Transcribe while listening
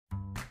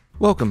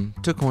Welcome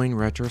to Coin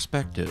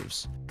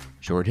Retrospectives,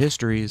 short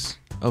histories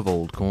of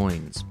old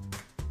coins.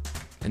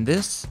 And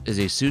this is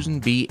a Susan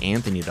B.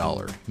 Anthony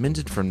dollar,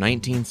 minted from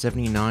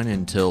 1979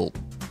 until...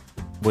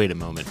 Wait a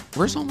moment,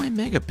 where's all my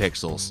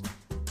megapixels?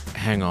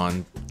 Hang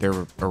on,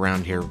 they're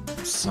around here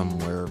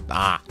somewhere.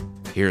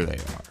 Here they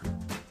are.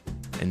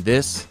 And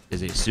this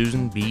is a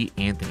Susan B.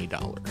 Anthony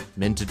dollar,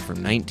 minted from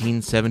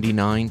 1979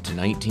 to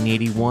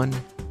 1981,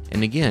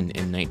 and again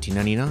in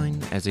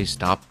 1999 as a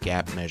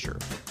stopgap measure.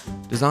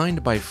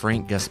 Designed by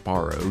Frank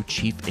Gasparo,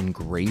 chief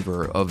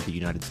engraver of the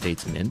United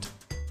States Mint,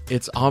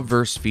 its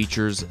obverse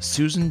features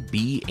Susan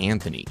B.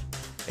 Anthony,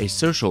 a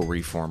social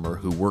reformer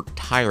who worked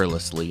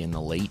tirelessly in the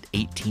late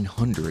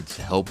 1800s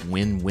to help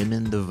win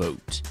women the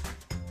vote.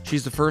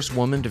 She's the first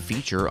woman to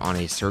feature on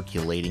a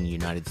circulating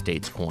United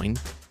States coin,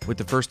 with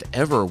the first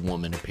ever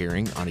woman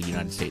appearing on a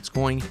United States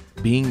coin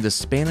being the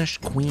Spanish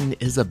Queen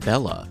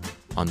Isabella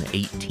on the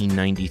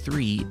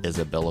 1893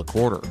 Isabella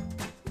quarter.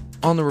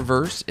 On the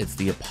reverse, it's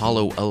the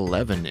Apollo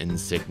 11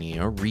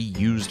 insignia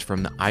reused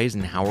from the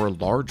Eisenhower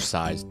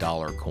large-sized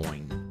dollar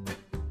coin.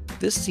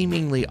 This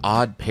seemingly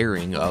odd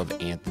pairing of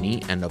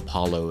Anthony and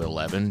Apollo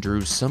 11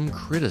 drew some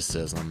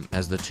criticism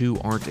as the two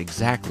aren't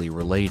exactly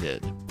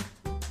related.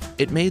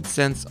 It made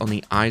sense on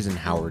the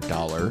Eisenhower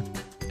dollar,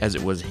 as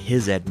it was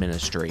his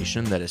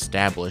administration that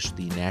established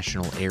the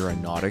National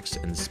Aeronautics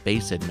and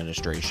Space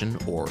Administration,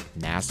 or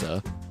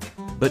NASA,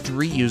 but to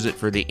reuse it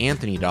for the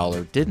Anthony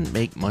dollar didn't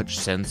make much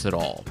sense at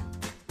all.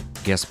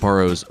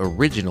 Gasparo's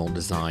original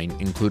design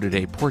included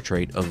a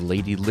portrait of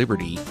Lady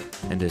Liberty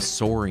and a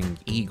soaring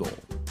eagle.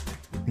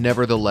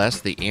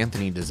 Nevertheless, the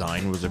Anthony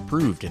design was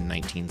approved in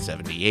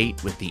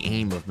 1978 with the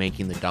aim of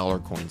making the dollar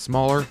coin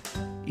smaller,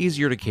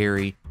 easier to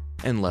carry,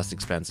 and less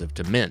expensive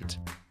to mint.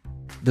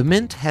 The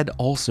Mint had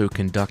also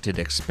conducted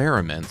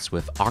experiments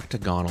with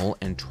octagonal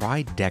and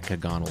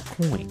tridecagonal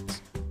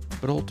coins,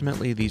 but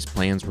ultimately these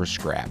plans were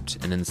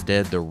scrapped, and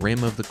instead the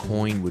rim of the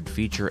coin would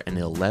feature an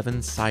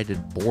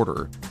 11-sided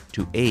border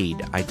to aid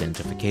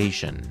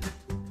identification.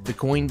 The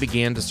coin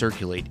began to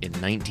circulate in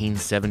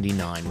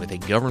 1979 with a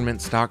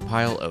government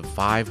stockpile of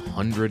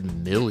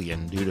 500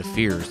 million due to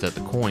fears that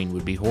the coin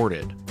would be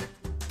hoarded.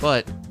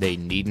 But they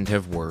needn't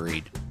have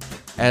worried.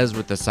 As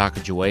with the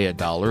Sacagawea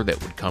dollar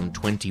that would come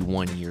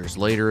 21 years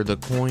later, the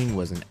coin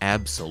was an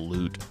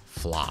absolute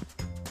flop.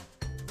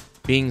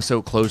 Being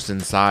so close in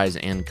size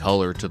and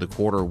color to the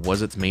quarter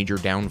was its major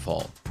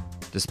downfall.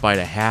 Despite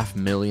a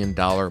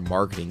 $500,000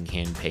 marketing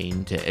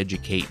campaign to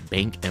educate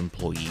bank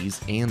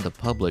employees and the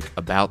public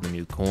about the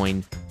new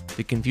coin,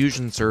 the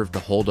confusion served to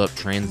hold up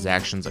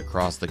transactions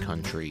across the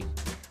country.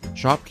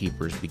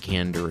 Shopkeepers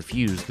began to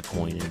refuse the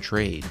coin in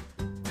trade.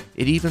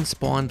 It even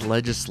spawned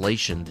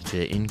legislation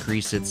to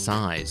increase its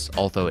size,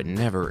 although it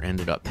never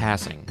ended up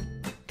passing.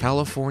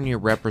 California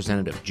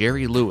Representative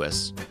Jerry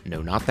Lewis,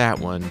 no not that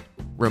one,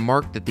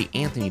 remarked that the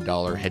Anthony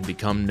dollar had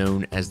become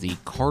known as the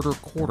Carter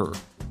quarter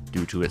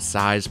due to its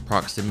size,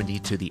 proximity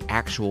to the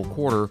actual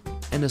quarter,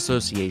 and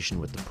association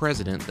with the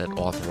president that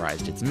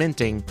authorized its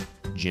minting,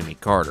 Jimmy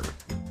Carter.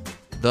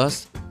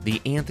 Thus,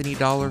 the Anthony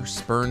dollar,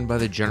 spurned by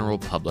the general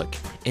public,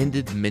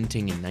 ended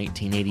minting in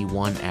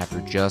 1981 after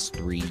just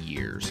 3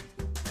 years.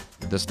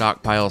 The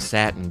stockpile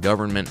sat in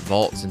government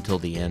vaults until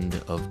the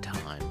end of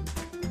time.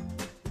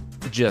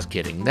 Just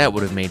kidding, that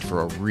would have made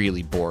for a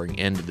really boring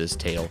end to this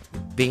tale.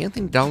 The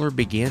Anthony dollar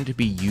began to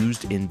be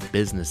used in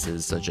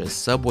businesses such as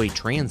subway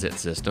transit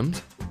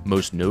systems,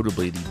 most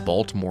notably the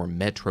Baltimore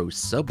Metro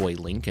subway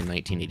link in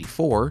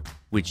 1984,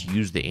 which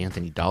used the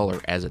Anthony dollar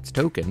as its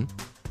token,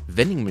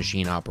 vending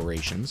machine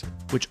operations,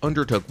 which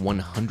undertook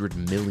 $100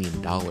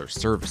 million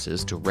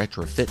services to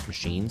retrofit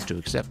machines to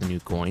accept the new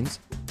coins,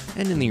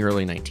 and in the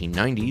early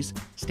 1990s,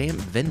 stamp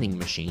vending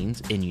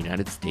machines in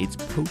United States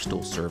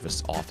Postal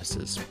Service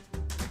offices.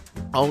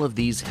 All of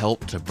these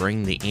helped to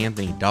bring the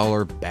Anthony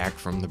dollar back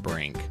from the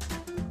brink.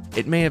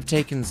 It may have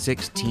taken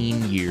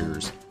 16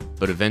 years,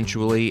 but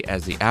eventually,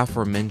 as the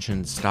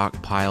aforementioned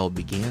stockpile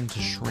began to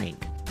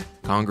shrink,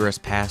 Congress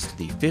passed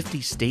the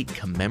 50-State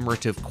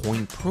Commemorative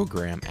Coin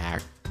Program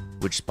Act,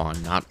 which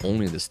spawned not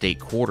only the state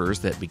quarters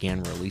that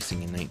began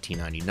releasing in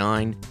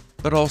 1999,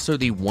 but also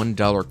the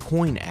 $1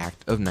 Coin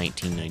Act of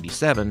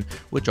 1997,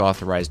 which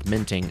authorized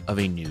minting of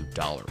a new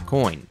dollar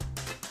coin.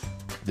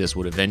 This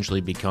would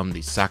eventually become the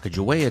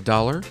Sacagawea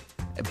dollar,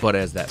 but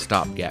as that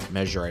stopgap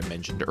measure I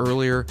mentioned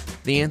earlier,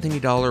 the Anthony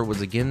dollar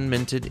was again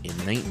minted in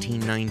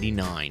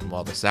 1999,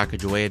 while the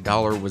Sacagawea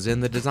dollar was in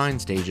the design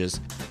stages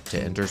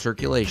to enter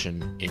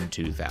circulation in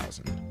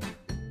 2000.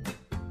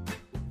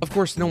 Of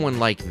course, no one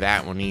liked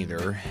that one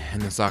either,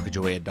 and the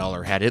Sacagawea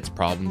dollar had its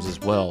problems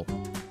as well.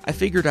 I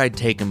figured I'd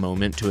take a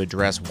moment to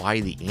address why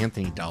the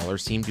Anthony dollar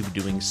seemed to be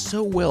doing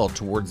so well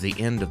towards the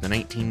end of the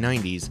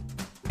 1990s,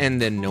 and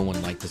then no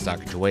one liked the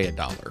Sacagawea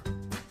dollar.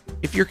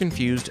 If you're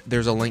confused,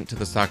 there's a link to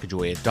the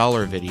Sacagawea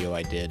dollar video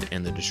I did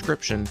in the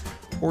description,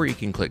 or you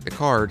can click the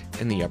card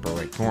in the upper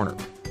right corner.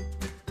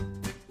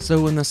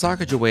 So in the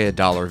Sacagawea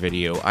dollar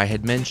video, I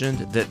had mentioned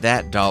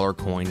that dollar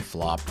coin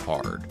flopped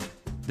hard.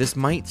 This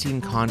might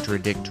seem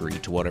contradictory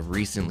to what I've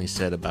recently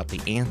said about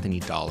the Anthony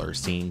dollar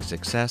seeing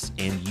success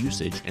and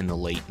usage in the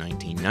late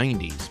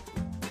 1990s.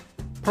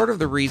 Part of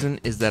the reason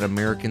is that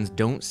Americans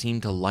don't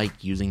seem to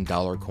like using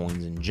dollar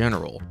coins in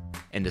general,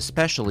 and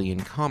especially in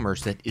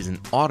commerce that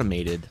isn't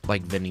automated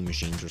like vending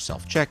machines or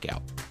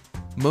self-checkout.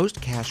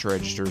 Most cash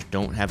registers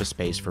don't have a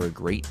space for a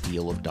great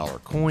deal of dollar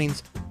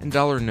coins, and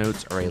dollar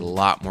notes are a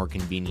lot more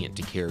convenient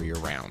to carry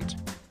around.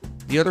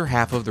 The other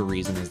half of the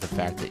reason is the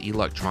fact that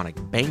electronic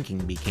banking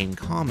became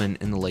common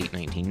in the late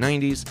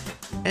 1990s,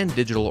 and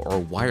digital or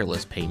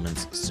wireless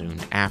payments soon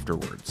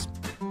afterwards.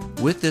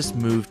 With this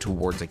move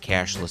towards a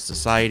cashless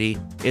society,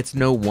 it's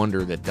no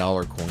wonder that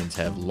dollar coins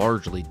have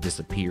largely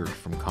disappeared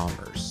from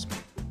commerce.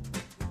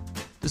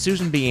 The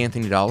Susan B.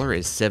 Anthony dollar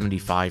is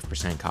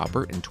 75%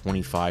 copper and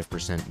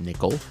 25%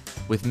 nickel,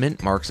 with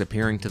mint marks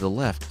appearing to the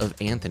left of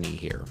Anthony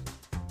here.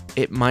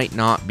 It might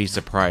not be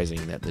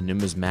surprising that the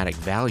numismatic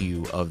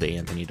value of the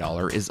Anthony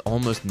dollar is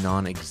almost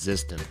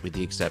non-existent with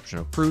the exception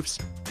of proofs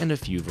and a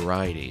few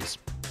varieties.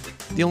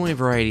 The only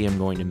variety I'm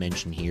going to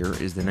mention here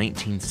is the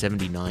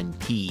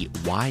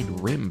 1979p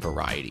wide rim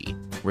variety,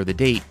 where the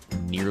date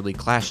nearly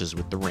clashes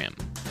with the rim,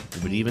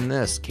 but even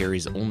this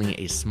carries only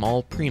a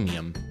small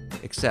premium,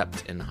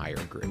 except in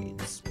higher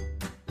grades.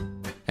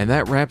 And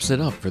that wraps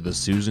it up for the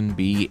Susan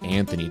B.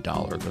 Anthony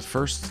dollar, the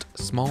first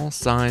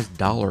small-sized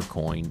dollar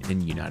coin in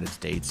United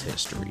States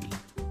history.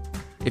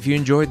 If you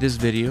enjoyed this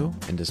video,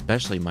 and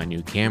especially my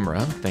new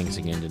camera, thanks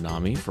again to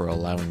Nami for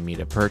allowing me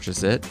to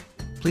purchase it,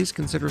 please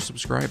consider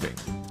subscribing.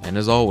 And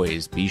as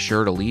always, be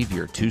sure to leave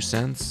your 2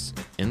 cents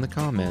in the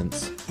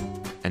comments,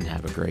 and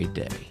have a great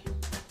day.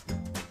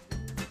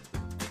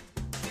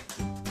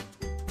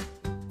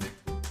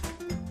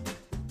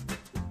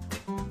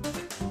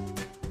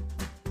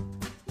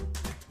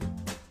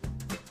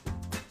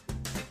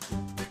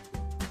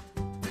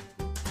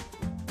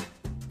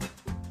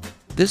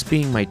 This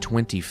being my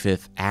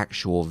 25th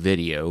actual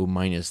video,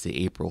 minus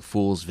the April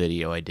Fool's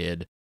video I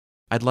did,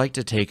 I'd like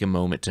to take a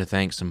moment to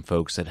thank some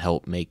folks that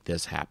helped make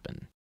this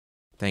happen.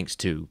 Thanks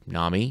to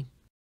Nami,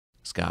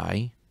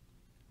 Sky,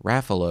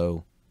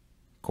 Raffalo,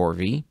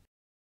 Corvey,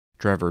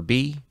 Trevor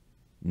B,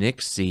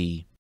 Nick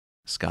C,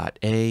 Scott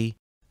A,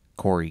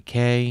 Corey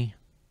K,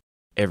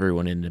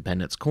 everyone in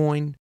Independence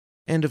Coin,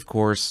 and of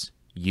course,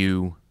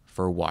 you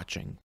for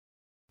watching.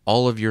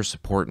 All of your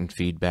support and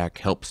feedback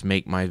helps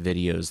make my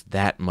videos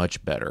that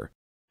much better,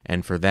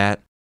 and for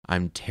that,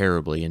 I'm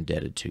terribly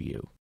indebted to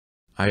you.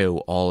 I owe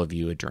all of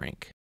you a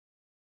drink.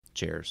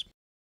 Cheers.